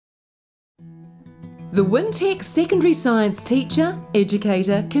The Wintec Secondary Science Teacher,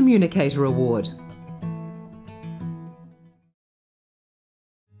 Educator, Communicator Award.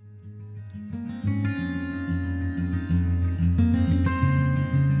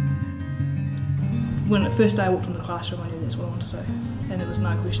 When the first day I walked into the classroom, I knew that's what I wanted to do, and there was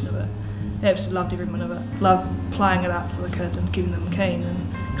no question of it. I absolutely loved every minute of it. Loved playing it up for the kids and keeping them keen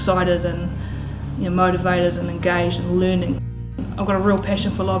and excited and motivated and engaged and learning. I've got a real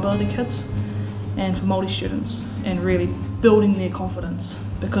passion for low ability kids and for Māori students, and really building their confidence,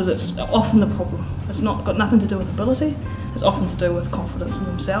 because it's often the problem. It's not got nothing to do with ability, it's often to do with confidence in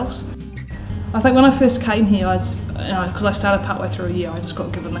themselves. I think when I first came here, because I started partway through a year, I just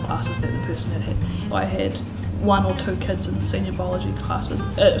got given the classes that the person had. I had 1 or 2 kids in senior biology classes,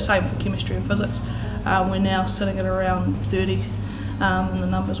 same for chemistry and physics. We're now sitting at around 30 in the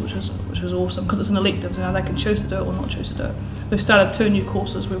numbers, which is awesome, because it's an elective. They can choose to do it or not choose to do it. We've started 2 new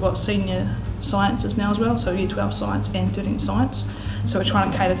courses. We've got senior sciences now as well, so Year 12 science and 13 science. So we're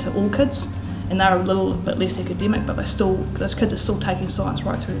trying to cater to all kids, and they're a little bit less academic, but those kids are still taking science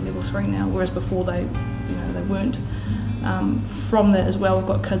right through to level 3 now, whereas before they weren't. From that as well, we've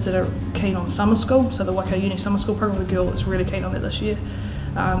got kids that are keen on summer school, so the Waikato Uni summer school program, the girl that's really keen on that this year,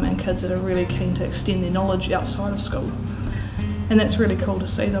 and kids that are really keen to extend their knowledge outside of school. And that's really cool to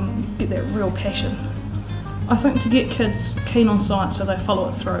see them get that real passion. I think to get kids keen on science so they follow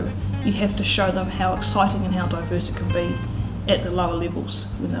it through, you have to show them how exciting and how diverse it can be at the lower levels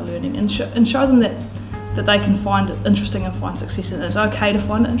when they're learning, and show them that they can find it interesting and find success in it. It's okay to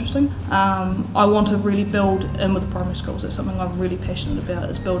find it interesting. I want to really build in with the primary schools. That's something I'm really passionate about,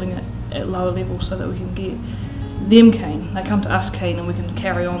 is building it at lower levels so that we can get them keen. They come to us keen and we can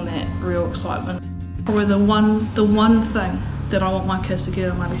carry on that real excitement. Probably the one thing that I want my kids to get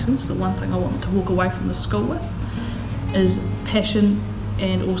out of my lessons, the one thing I want them to walk away from the school with, is passion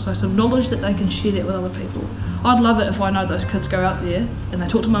and also some knowledge that they can share that with other people. I'd love it if I know those kids go out there and they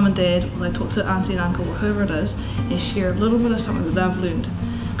talk to mum and dad, or they talk to auntie and uncle, or whoever it is, and share a little bit of something that they've learned.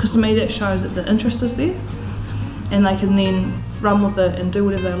 Because to me that shows that the interest is there, and they can then run with it and do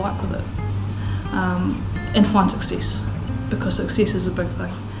whatever they like with it, and find success, because success is a big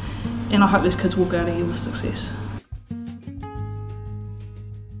thing. And I hope these kids walk out of here with success.